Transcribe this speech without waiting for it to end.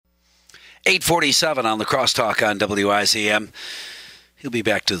8:47 on the Crosstalk on WIZM. He'll be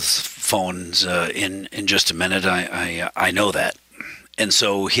back to the phones in just a minute. I know that, and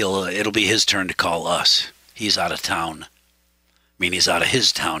so it'll be his turn to call us. He's out of town. I mean, he's out of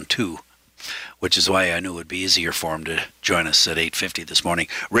his town too, which is why I knew it would be easier for him to join us at 8:50 this morning.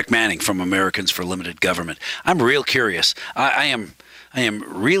 Rick Manning from Americans for Limited Government. I'm real curious. I am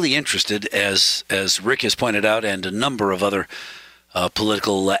really interested, as Rick has pointed out, and a number of other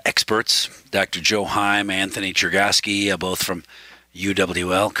political experts, Dr. Joe Heim, Anthony Chergosky, both from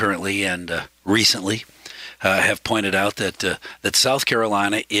UWL currently and recently, have pointed out that South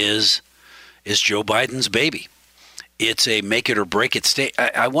Carolina is Joe Biden's baby. It's a make it or break it state.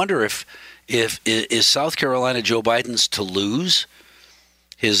 I wonder if is South Carolina Joe Biden's to lose?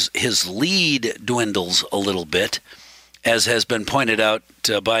 His lead dwindles a little bit, as has been pointed out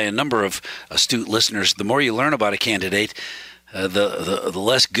by a number of astute listeners. The more you learn about a candidate, the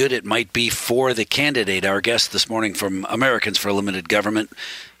less good it might be for the candidate. Our guest this morning from Americans for Limited Government.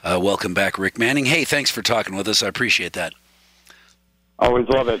 Welcome back, Rick Manning. Hey, thanks for talking with us. I appreciate that. Always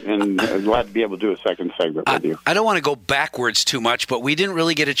love it, and glad to be able to do a second segment with you. I don't want to go backwards too much, but we didn't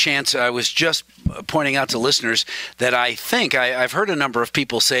really get a chance. I was just pointing out to listeners that I think I've heard a number of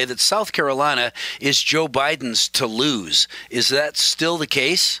people say that South Carolina is Joe Biden's to lose. Is that still the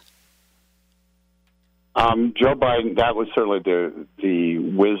case? Joe Biden, that was certainly the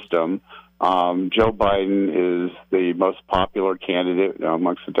wisdom. Joe Biden is the most popular candidate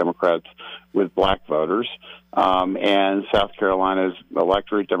amongst the Democrats with black voters. And South Carolina's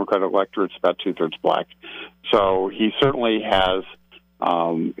electorate, Democratic electorate, is about two-thirds black. So he certainly has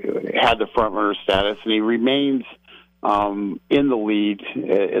had the front-runner status, and he remains in the lead.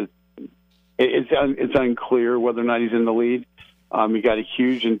 It's unclear whether or not he's in the lead. He got a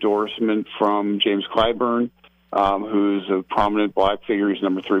huge endorsement from James Clyburn, who's a prominent black figure. He's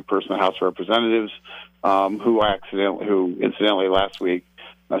number 3 person in the House of Representatives, who incidentally last week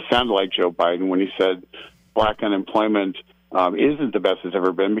sounded like Joe Biden when he said black unemployment isn't the best it's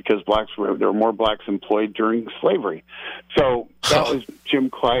ever been because there were more blacks employed during slavery. So that was Jim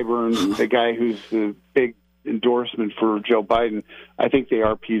Clyburn, the guy who's the big endorsement for Joe Biden. I think they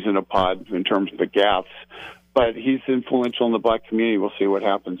are peas in a pod in terms of the gaffes. But he's influential in the black community. We'll see what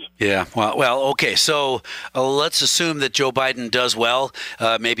happens. Yeah. Well. Okay. So let's assume that Joe Biden does well,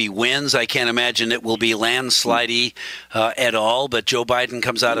 maybe wins. I can't imagine it will be landslidey at all. But Joe Biden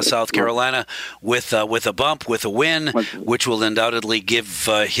comes out of South Carolina with a bump, with a win, which will undoubtedly give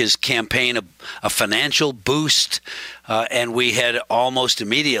his campaign a financial boost. And we head almost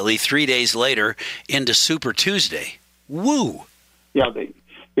immediately, 3 days later, into Super Tuesday. Woo! Yeah.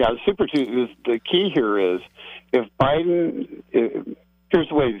 Super Tuesday. The key here is. If Biden, here's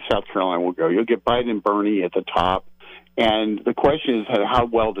the way South Carolina will go. You'll get Biden and Bernie at the top, and the question is how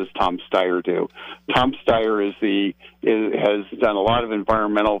well does Tom Steyer do? Tom Steyer has done a lot of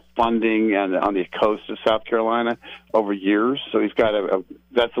environmental funding and on the coast of South Carolina over years. So he's got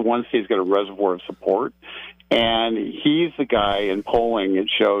that's the one state he's got a reservoir of support, and he's the guy in polling. It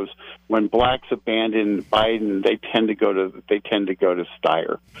shows when blacks abandon Biden, they tend to go to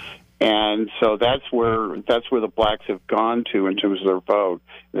Steyer. And so that's where the blacks have gone to in terms of their vote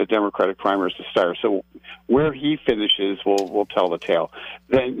in the Democratic primaries to Steyer. So where he finishes will tell the tale.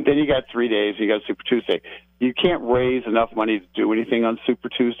 Then you got 3 days. You got Super Tuesday. You can't raise enough money to do anything on Super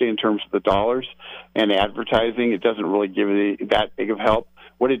Tuesday in terms of the dollars and advertising. It doesn't really give you that big of help.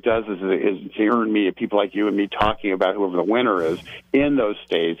 What it does is to earn me, people like you and me, talking about whoever the winner is in those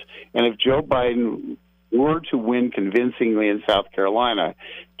states. And if Joe Biden were to win convincingly in South Carolina,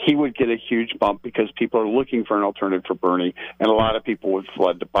 he would get a huge bump because people are looking for an alternative for Bernie, and a lot of people would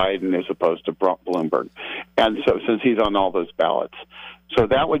flood to Biden as opposed to Bloomberg. And so since he's on all those ballots. So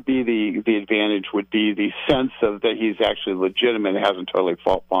that would be the advantage, would be the sense of that he's actually legitimate and hasn't totally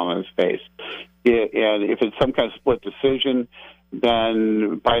fallen on his face. And if it's some kind of split decision,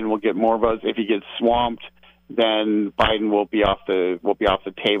 then Biden will get more votes. If he gets swamped, then Biden will be off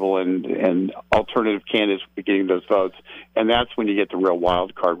the table, and alternative candidates will be getting those votes, and that's when you get the real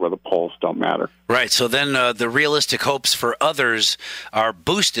wild card where the polls don't matter. Right. So then the realistic hopes for others are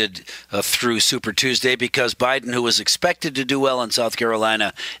boosted through Super Tuesday because Biden, who was expected to do well in South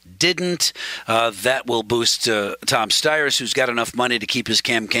Carolina, didn't. That will boost Tom Steyer, who's got enough money to keep his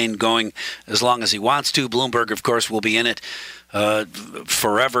campaign going as long as he wants to. Bloomberg, of course, will be in it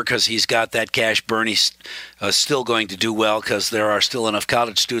forever because he's got that cash. Bernie's still going to do well because there are still enough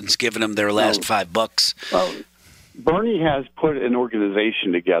college students giving him their last $5. Well, Bernie has put an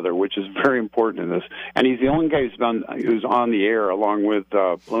organization together, which is very important in this, and he's the only guy who's on the air along with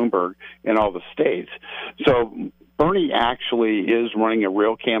Bloomberg in all the states. So Bernie actually is running a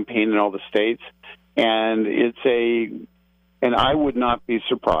real campaign in all the states, and and I would not be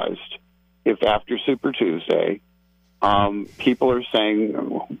surprised if after Super Tuesday, people are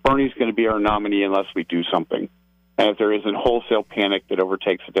saying Bernie's going to be our nominee unless we do something. And if there isn't wholesale panic that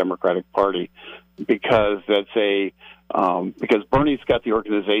overtakes the Democratic Party, because because Bernie's got the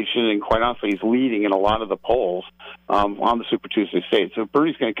organization, and quite honestly, he's leading in a lot of the polls on the Super Tuesday state. So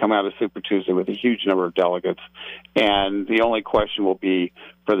Bernie's going to come out of Super Tuesday with a huge number of delegates, and the only question will be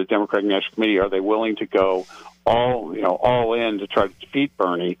for the Democratic National Committee: are they willing to go all in to try to defeat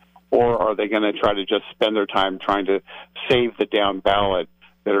Bernie, or are they going to try to just spend their time trying to save the down ballot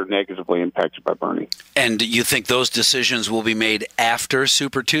that are negatively impacted by Bernie? And you think those decisions will be made after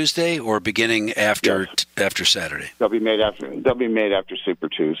Super Tuesday or beginning after Saturday? They'll be made after Super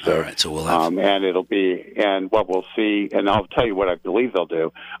Tuesday. All right, so we'll have and what we'll see, and I'll tell you what I believe they'll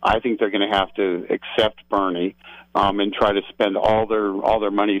do. I think they're going to have to accept Bernie and try to spend all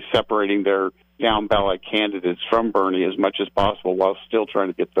their money separating their down ballot candidates from Bernie as much as possible, while still trying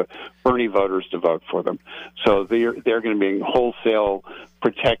to get the Bernie voters to vote for them. So they're going to be wholesale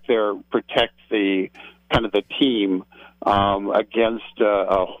protect the kind of the team against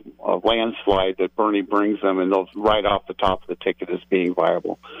a landslide that Bernie brings them, and they'll right off the top of the ticket as being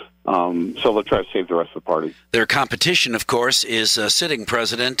viable. So they'll try to save the rest of the party. Their competition, of course, is sitting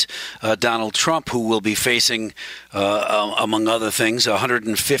President Donald Trump, who will be facing, among other things, a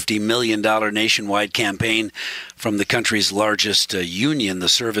 $150 million nationwide campaign from the country's largest union, the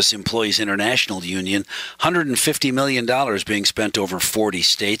Service Employees International Union. $150 million being spent over 40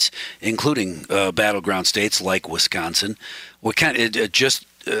 states, including battleground states like Wisconsin. What kind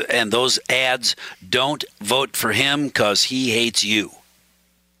and those ads: don't vote for him because he hates you.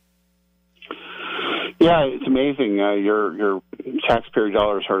 Yeah, it's amazing. Your taxpayer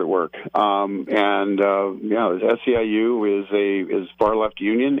dollars hard at work, SEIU is far left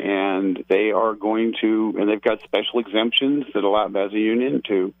union, and they are going to, and they've got special exemptions that allow, as a union,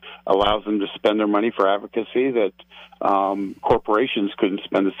 to allows them to spend their money for advocacy that corporations couldn't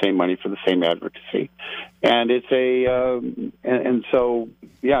spend the same money for the same advocacy, and it's so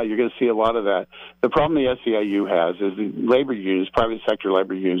you're going to see a lot of that. The problem the SEIU has is the labor unions, private sector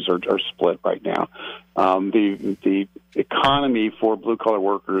labor unions, are split right now. The economy for blue-collar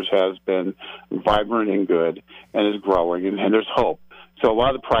workers has been vibrant and good and is growing, and there's hope. So a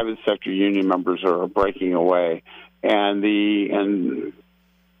lot of the private sector union members are breaking away, and the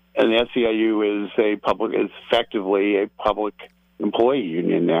SEIU is effectively a public employee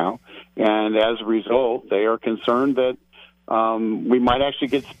union now, and as a result, they are concerned that we might actually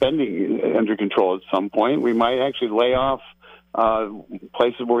get spending under control at some point. We might actually lay off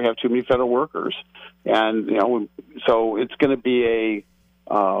places where we have too many federal workers, and so it's going to be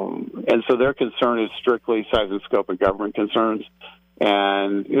and so their concern is strictly size and scope of government concerns.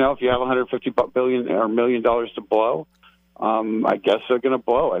 And if you have $150 billion or $1 million to blow, I guess they're going to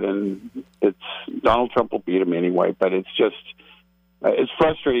blow it, and Donald Trump will beat him anyway. But it's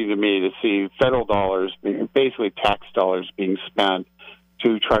frustrating to me to see federal dollars, basically tax dollars, being spent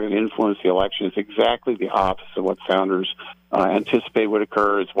to try to influence the election. It's exactly the opposite of what founders anticipate would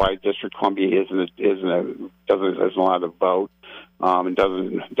occur. It's why District of Columbia doesn't allow to vote and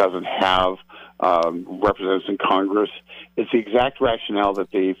doesn't have representatives in Congress. It's the exact rationale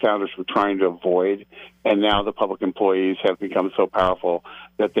that the founders were trying to avoid, and now the public employees have become so powerful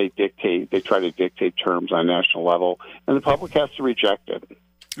that they try to dictate terms on a national level, and the public has to reject it.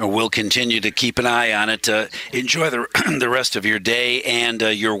 We'll continue to keep an eye on it. Enjoy the rest of your day and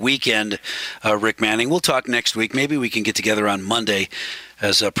your weekend, Rick Manning. We'll talk next week. Maybe we can get together on Monday,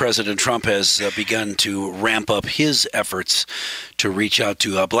 as President Trump has begun to ramp up his efforts to reach out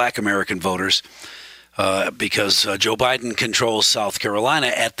to Black American voters, because Joe Biden controls South Carolina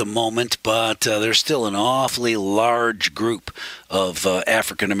at the moment, but there's still an awfully large group of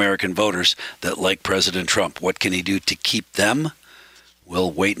African American voters that like President Trump. What can he do to keep them?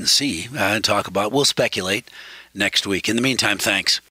 We'll wait and see and talk about. We'll speculate next week. In the meantime, thanks.